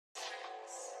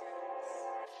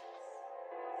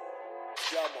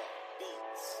Jamma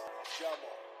Beats,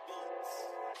 Jamma Beats,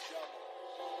 Jamma.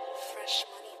 Fresh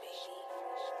money, baby.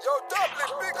 Yo,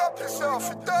 Dublin, big up yourself,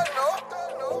 you don't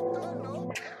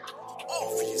know.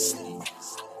 Obviously.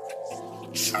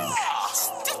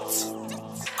 Trust it.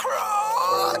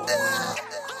 Crud.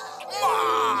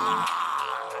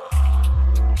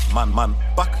 Man,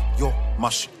 back your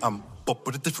mash and pop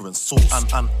with a different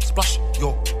sauce and splash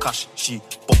your cash. She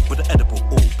pop with the edible,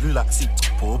 blue like sea,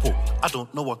 purple. I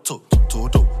don't know what to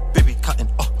do. Baby cattin,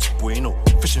 bueno.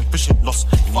 Fishing, lost.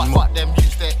 Nemo. Fuck them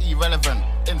youths, they're irrelevant.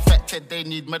 Infected, they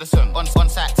need medicine.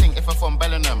 On-site ting if I'm from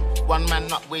Bellingham. One man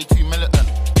not way too militant.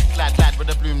 Glad with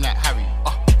a bloom like Harry.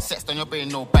 Sexed on your brain,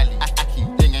 no bally.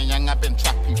 Akhi, ying and yang, I've been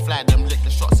trappy. Fly them, lick the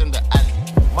shots in the alley.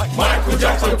 Michael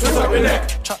Jackson, twist up your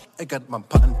neck. Chat again, man,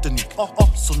 pattern the neek.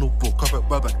 So no bro, cover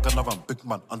rabbit, gonna run big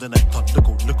man under neck, ton,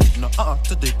 little. No,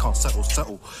 today can't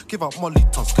settle. Give out Molly,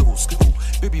 ton, skittle.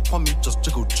 Baby, pon me, just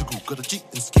jiggle. Got a G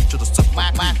and ski to the step.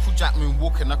 Michael Jackson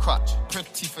walking the crutch.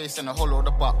 Pretty face in the hollow of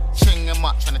the butt. Ching him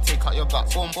up, trying to take out your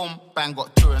guts. Boom, bang,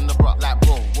 got two in the butt. Like,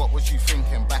 bro, what was you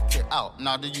thinking? Back it out.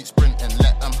 Now the youth sprinting.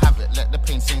 Let them have it, let the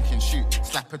pain sink in. Shoot,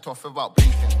 slap it off without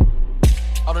blinking.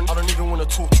 I don't even wanna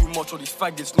talk too much. All these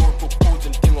faggots, no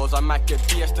proposing dingers. I might get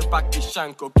BS to back this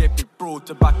shank or get big bro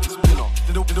to back this spinner.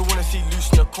 They don't wanna see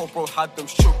loose in the car, bro. Had them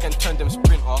shook and turned them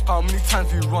sprinter. How many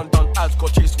times we run down ads,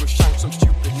 got chased with shank, some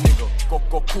stupid nigga.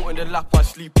 Got caught in the lap while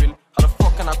sleeping. How the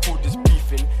fuck can I call this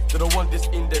beefing? They don't want this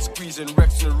in there squeezing.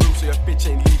 Rex in the room so your bitch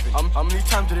ain't leaving. How many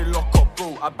times did they lock up,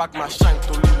 bro? I back my shank,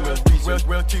 don't leave me a reason.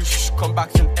 Well till come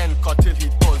back and end, car till he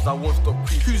does. I won't stop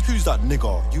creeping. Who's that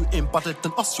nigga? You ain't better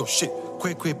than us, your shit.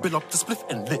 Quick, bill up the spliff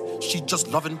and lit. She just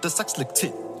loving the sex lick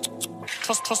tit.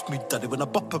 Trust me, daddy, when I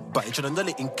bop her body, tryna nail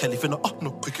it in Kelly, finna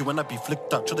no quickie when I be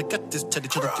flicked out, tryna get this teddy,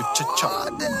 tryna give chit-chat.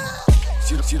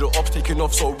 See the ops taking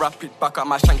off so rapid. Back at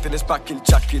my shank, then it's back in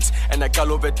jackets. And that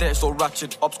gal over there so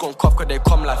ratchet. Ops gon' cough cause they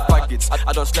come like faggots.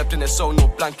 I done slept in the cell, no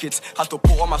blankets. Had to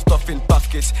put all my stuff in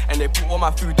baskets. And they put all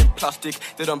my food in plastic.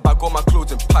 They done bag all my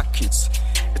clothes in packets.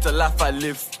 It's a life I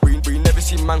live. We never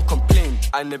see man complain.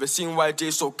 I never seen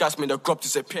YJ so gas me the grub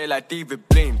disappear like David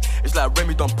Blaine. It's like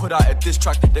Remy done put out a diss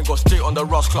track, then go straight on the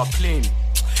Russ Club plane.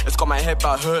 It's got my head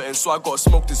back hurting, so I gotta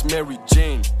smoke this Mary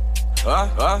Jane.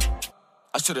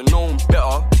 I should've known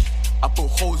better. I put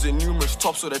holes in numerous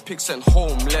tops so they pick sent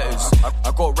home letters.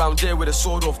 I got round there with a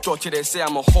sword off dot, they say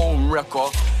I'm a home wrecker.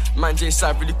 Man J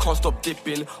side really can't stop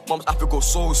dipping. Mom's have to go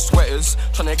soul sweaters,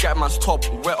 tryna get man's top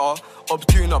wetter. Up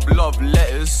queuing up love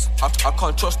letters. I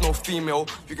can't trust no female,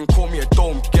 you can call me a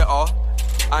dome getter.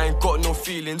 I ain't got no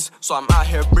feelings, so I'm out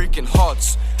here breaking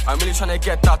hearts. I'm really tryna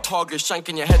get that target,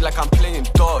 shanking your head like I'm playing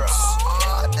darts.